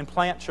neighborhood, and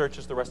plant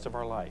churches the rest of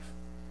our life.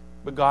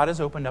 But God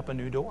has opened up a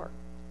new door.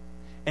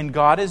 And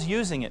God is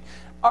using it.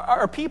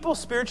 Are people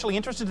spiritually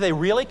interested? Do they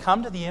really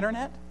come to the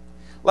internet?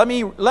 Let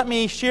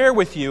me share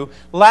with you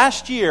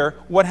last year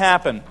what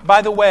happened.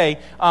 By the way,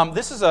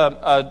 this is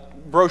a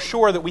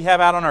brochure that we have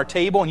out on our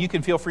table, and you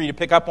can feel free to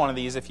pick up one of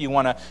these if you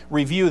want to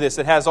review this.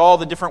 It has all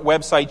the different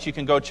websites. You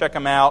can go check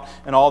them out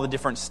and all the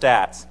different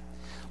stats.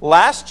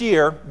 Last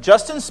year,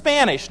 just in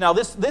Spanish, now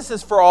this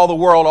is for all the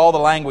world, all the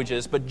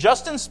languages, but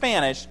just in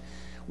Spanish,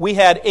 we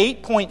had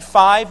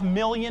 8.5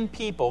 million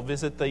people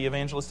visit the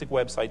evangelistic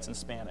websites in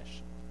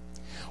Spanish.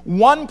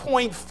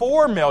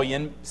 1.4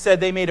 million said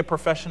they made a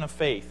profession of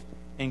faith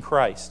in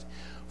Christ.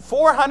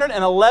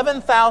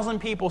 411,000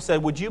 people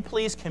said, would you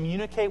please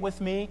communicate with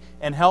me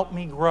and help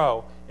me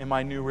grow in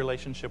my new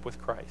relationship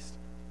with Christ?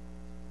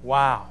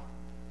 Wow.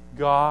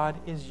 God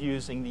is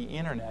using the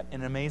internet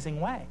in an amazing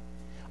way.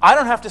 I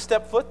don't have to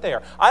step foot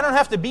there. I don't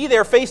have to be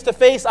there face to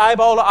face,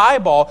 eyeball to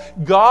eyeball.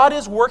 God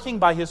is working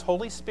by His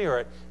Holy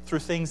Spirit through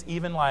things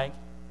even like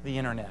the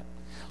internet.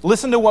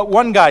 Listen to what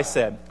one guy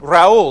said,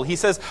 Raul. He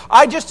says,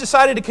 I just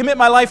decided to commit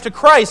my life to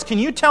Christ. Can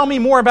you tell me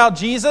more about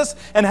Jesus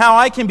and how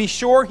I can be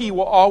sure He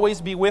will always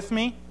be with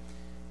me?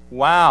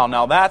 Wow,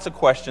 now that's a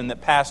question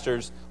that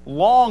pastors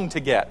long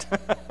to get.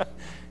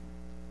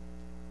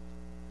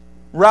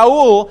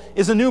 Raul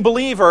is a new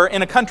believer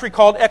in a country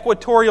called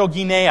Equatorial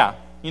Guinea.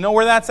 You know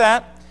where that's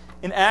at?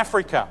 In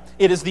Africa.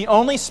 It is the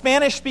only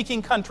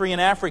Spanish-speaking country in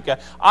Africa.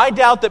 I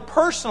doubt that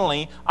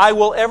personally I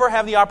will ever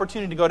have the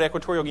opportunity to go to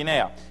Equatorial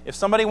Guinea. If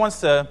somebody wants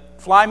to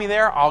fly me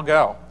there, I'll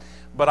go.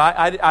 But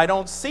I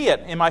don't see it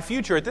in my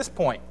future at this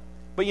point.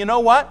 But you know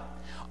what?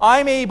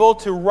 I'm able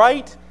to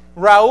write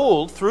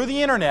Raul through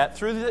the internet,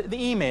 through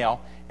the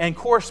email, and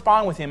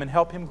correspond with him and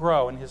help him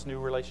grow in his new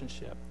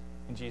relationship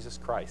in Jesus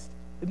Christ.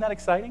 Isn't that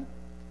exciting?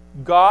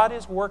 God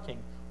is working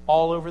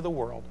all over the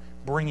world,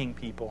 bringing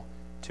people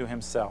to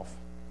Himself.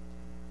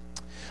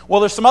 Well,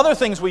 there's some other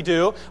things we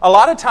do. A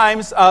lot of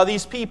times,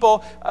 these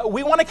people,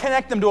 we want to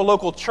connect them to a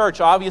local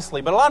church,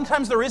 obviously, but a lot of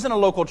times there isn't a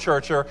local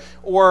church, or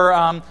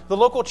the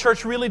local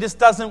church really just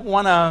doesn't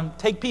want to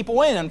take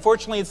people in.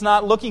 Unfortunately, it's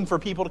not looking for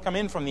people to come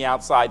in from the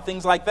outside,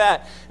 things like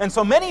that. And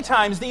so many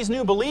times, these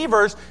new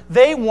believers,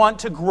 they want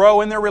to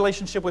grow in their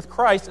relationship with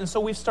Christ, and so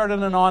we've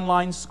started an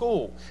online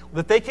school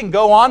that they can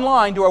go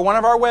online to one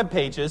of our web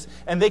pages,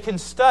 and they can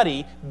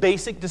study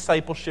basic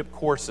discipleship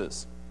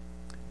courses.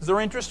 Is there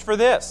interest for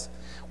this?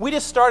 We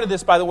just started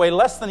this, by the way,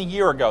 less than a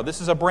year ago.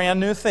 This is a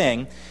brand new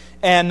thing.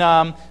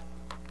 And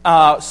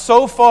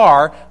so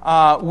far,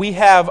 we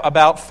have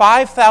about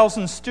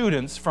 5,000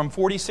 students from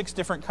 46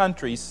 different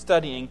countries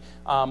studying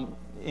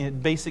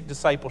in basic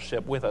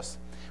discipleship with us.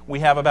 We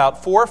have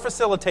about 4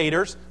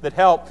 facilitators that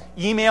help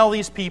email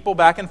these people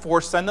back and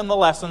forth, send them the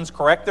lessons,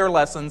 correct their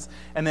lessons,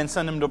 and then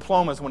send them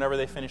diplomas whenever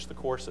they finish the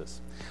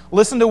courses.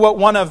 Listen to what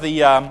one of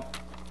the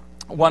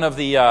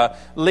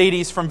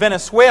ladies from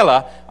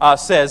Venezuela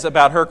says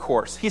about her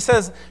course. She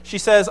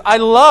says, "I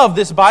love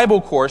this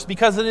Bible course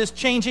because it is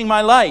changing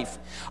my life.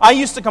 I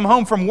used to come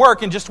home from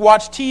work and just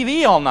watch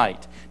TV all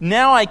night.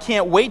 Now I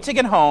can't wait to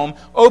get home,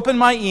 open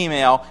my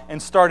email,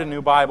 and start a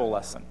new Bible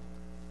lesson."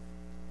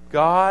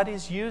 God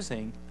is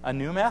using a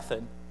new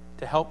method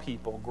to help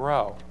people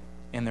grow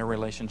in their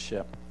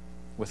relationship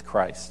with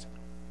Christ.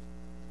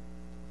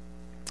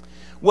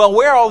 Well,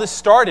 where all this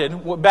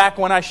started, back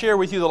when I shared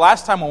with you the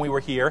last time when we were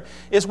here,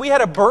 is we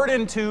had a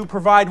burden to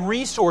provide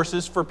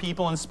resources for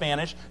people in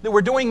Spanish that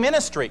were doing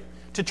ministry,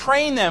 to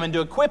train them and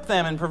to equip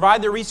them and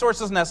provide the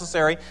resources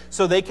necessary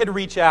so they could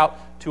reach out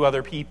to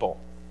other people.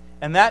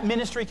 And that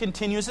ministry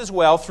continues as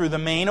well through the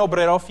main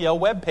Obrero Fiel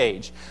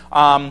webpage.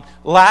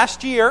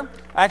 Last year,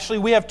 actually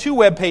we have 2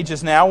 web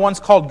pages now.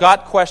 One's called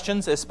Got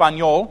Questions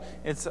Español.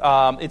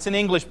 It's in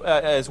English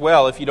as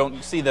well if you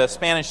don't see the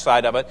Spanish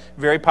side of it.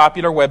 Very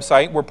popular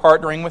website. We're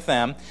partnering with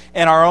them.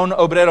 And our own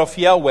Obrero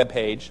Fiel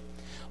webpage.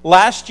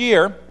 Last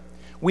year,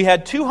 we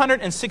had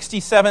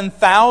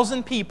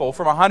 267,000 people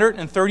from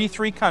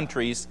 133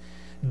 countries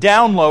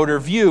download or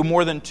view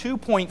more than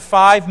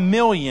 2.5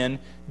 million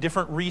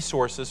different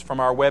resources from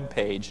our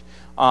webpage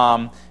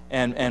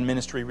and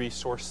ministry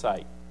resource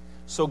site.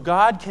 So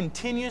God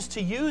continues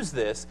to use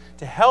this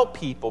to help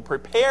people,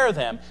 prepare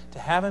them to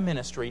have a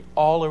ministry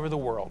all over the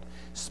world.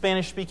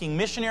 Spanish-speaking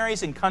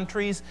missionaries in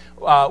countries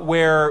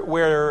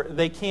where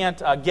they can't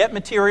get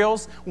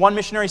materials. One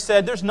missionary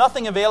said, "There's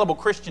nothing available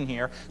Christian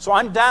here, so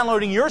I'm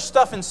downloading your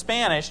stuff in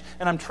Spanish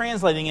and I'm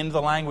translating into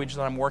the language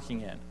that I'm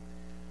working in."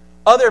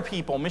 Other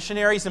people,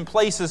 missionaries in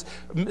places,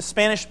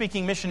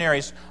 Spanish-speaking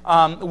missionaries,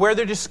 where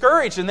they're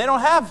discouraged and they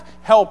don't have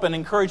help and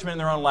encouragement in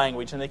their own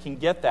language, and they can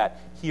get that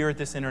here at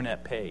this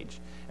internet page.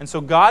 And so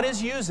God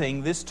is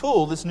using this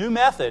tool, this new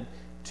method,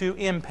 to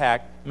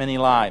impact many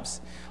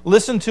lives.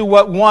 Listen to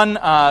what one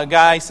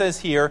guy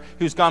says here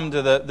who's come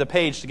to the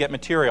page to get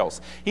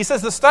materials. He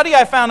says, "The study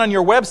I found on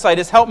your website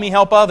has helped me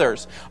help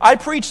others. I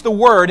preach the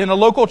word in a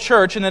local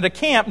church and at a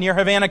camp near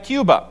Havana,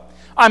 Cuba.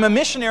 I'm a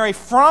missionary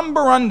from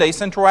Burundi,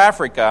 Central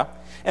Africa,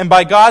 and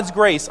by God's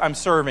grace, I'm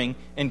serving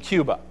in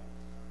Cuba."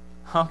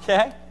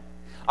 Okay?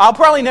 I'll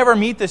probably never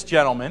meet this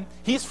gentleman.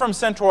 He's from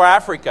Central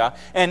Africa,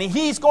 and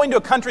he's going to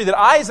a country that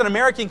I, as an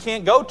American,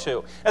 can't go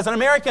to. As an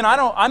American,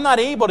 I'm not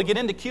able to get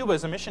into Cuba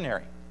as a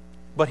missionary.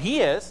 But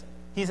he is.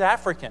 He's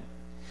African.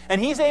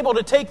 And he's able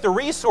to take the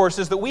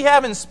resources that we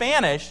have in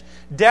Spanish,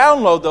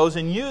 download those,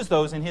 and use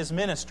those in his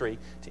ministry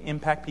to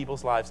impact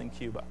people's lives in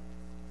Cuba.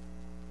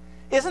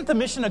 Isn't the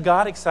mission of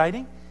God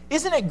exciting?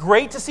 Isn't it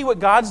great to see what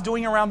God's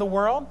doing around the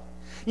world?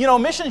 You know,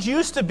 missions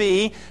used to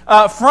be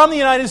from the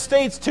United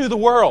States to the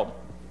world.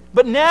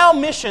 But now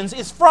missions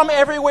is from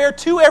everywhere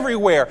to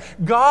everywhere.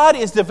 God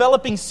is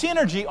developing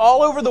synergy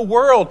all over the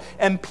world,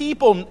 and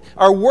people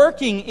are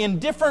working in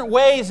different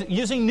ways,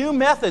 using new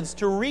methods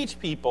to reach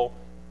people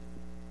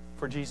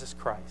for Jesus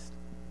Christ.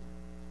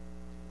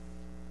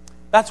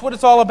 That's what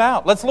it's all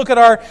about. Let's look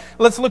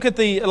at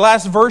the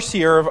last verse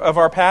here of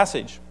our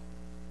passage.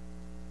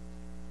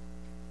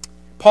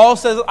 Paul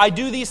says, "I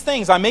do these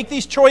things, I make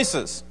these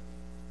choices.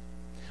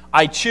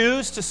 I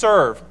choose to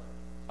serve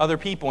other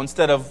people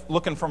instead of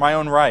looking for my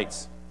own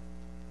rights.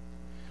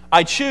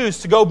 I choose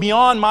to go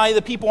beyond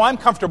the people I'm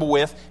comfortable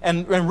with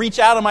and reach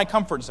out of my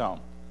comfort zone.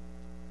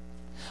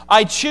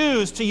 I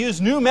choose to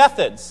use new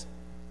methods.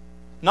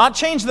 Not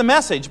change the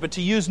message, but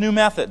to use new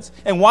methods.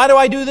 And why do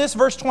I do this?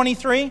 Verse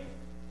 23.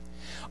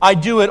 I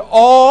do it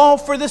all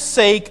for the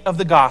sake of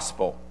the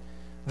gospel,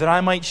 that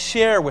I might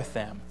share with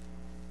them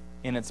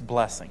in its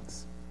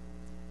blessings."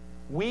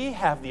 We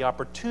have the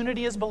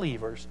opportunity as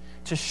believers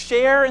to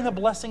share in the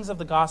blessings of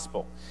the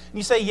gospel. And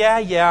you say,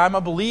 yeah, I'm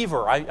a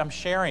believer. I'm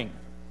sharing.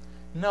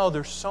 No,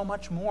 there's so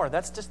much more.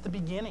 That's just the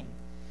beginning.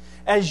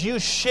 As you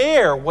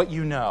share what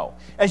you know,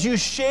 as you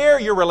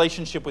share your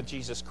relationship with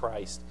Jesus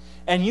Christ,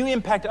 and you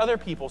impact other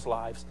people's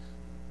lives,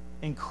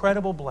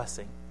 incredible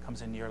blessing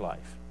comes into your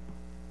life.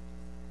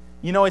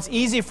 You know, it's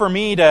easy for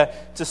me to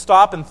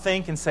stop and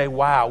think and say,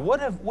 wow,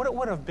 what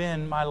would have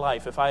been my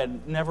life if I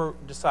had never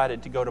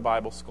decided to go to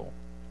Bible school?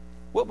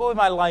 What would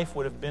my life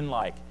would have been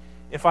like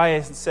if I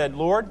had said,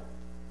 Lord,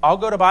 I'll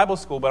go to Bible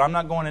school, but I'm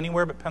not going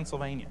anywhere but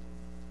Pennsylvania.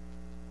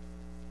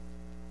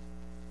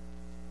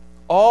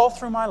 All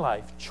through my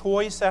life,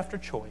 choice after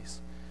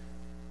choice,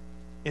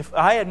 if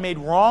I had made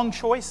wrong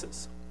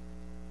choices,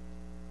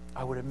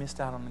 I would have missed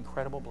out on an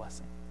incredible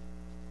blessing.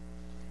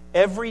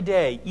 Every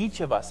day, each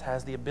of us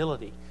has the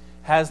ability,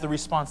 has the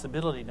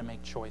responsibility to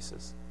make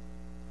choices.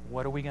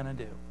 What are we going to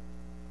do?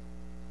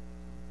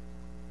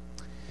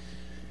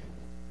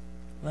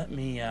 Let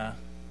me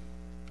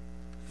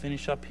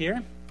finish up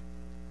here.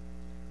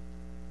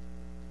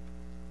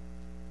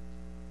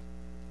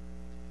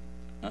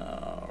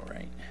 All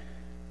right.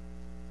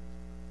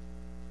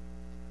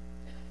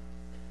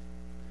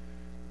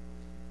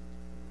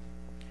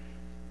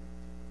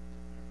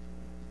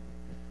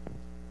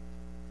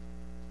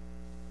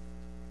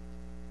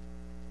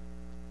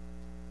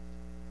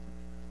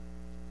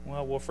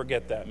 Well, we'll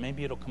forget that.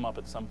 Maybe it'll come up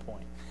at some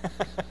point.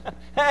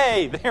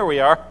 Hey, there we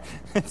are.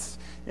 It's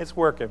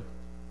working.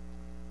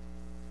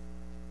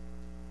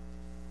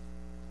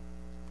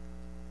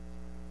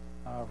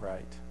 All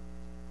right.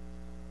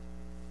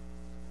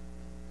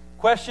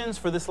 Questions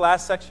for this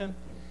last section?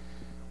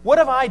 What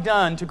have I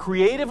done to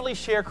creatively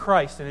share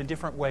Christ in a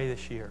different way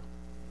this year?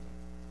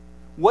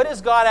 What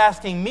is God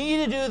asking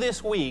me to do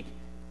this week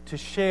to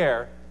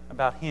share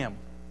about Him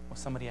with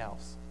somebody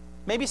else?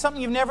 Maybe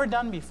something you've never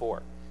done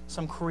before.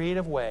 Some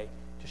creative way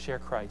to share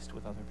Christ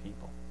with other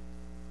people.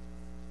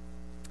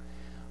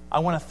 I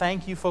want to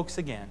thank you folks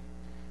again.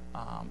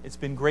 It's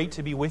been great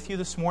to be with you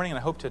this morning, and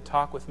I hope to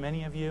talk with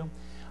many of you.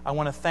 I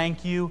want to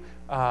thank you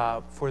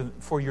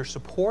for your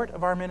support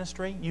of our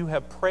ministry. You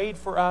have prayed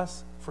for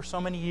us for so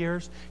many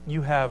years.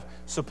 You have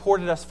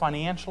supported us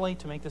financially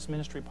to make this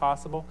ministry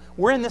possible.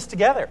 We're in this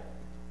together.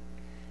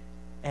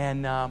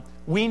 And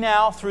we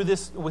now, through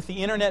this, with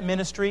the internet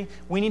ministry,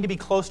 we need to be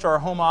close to our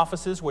home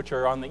offices, which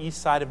are on the east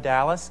side of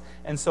Dallas.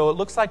 And so it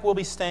looks like we'll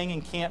be staying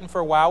in Canton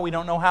for a while. We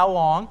don't know how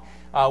long.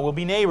 We'll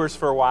be neighbors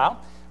for a while,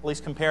 at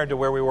least compared to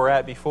where we were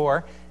at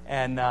before.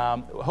 And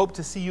hope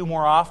to see you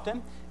more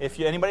often. If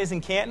anybody's in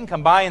Canton,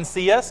 come by and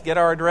see us. Get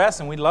our address,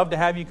 and we'd love to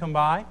have you come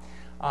by.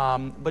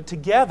 But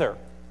together,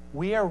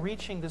 we are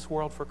reaching this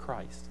world for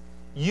Christ.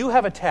 You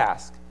have a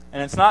task.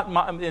 And it's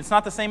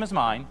not the same as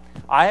mine.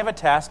 I have a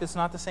task. It's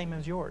not the same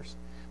as yours.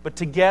 But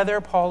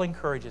together, Paul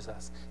encourages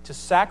us to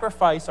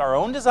sacrifice our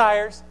own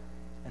desires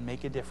and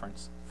make a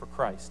difference for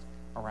Christ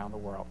around the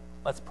world.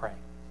 Let's pray.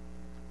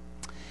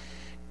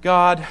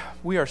 God,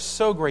 we are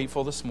so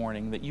grateful this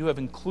morning that you have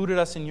included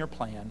us in your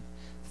plan.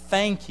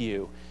 Thank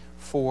you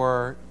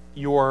for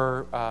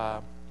your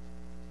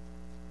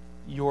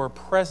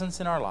presence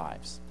in our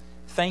lives.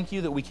 Thank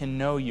you that we can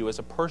know you as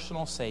a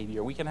personal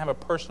Savior. We can have a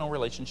personal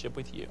relationship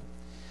with you.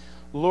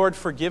 Lord,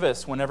 forgive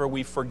us whenever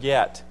we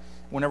forget,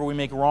 whenever we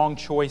make wrong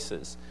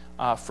choices.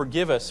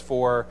 Forgive us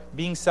for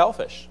being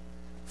selfish,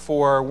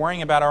 for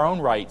worrying about our own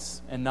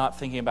rights and not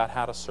thinking about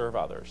how to serve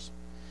others.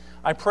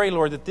 I pray,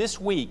 Lord, that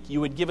this week you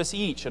would give us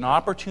each an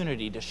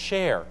opportunity to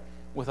share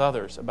with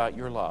others about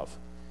your love.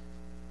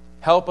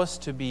 Help us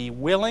to be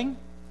willing,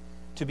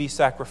 to be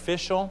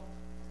sacrificial,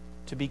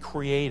 to be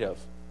creative,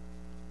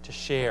 to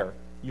share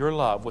your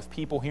love with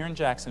people here in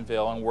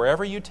Jacksonville and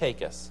wherever you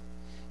take us.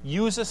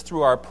 Use us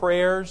through our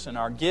prayers and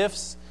our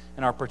gifts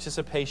and our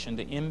participation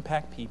to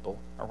impact people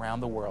around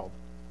the world.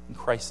 In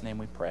Christ's name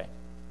we pray.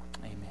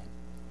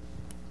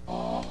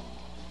 Amen.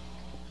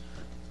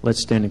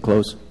 Let's stand and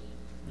close.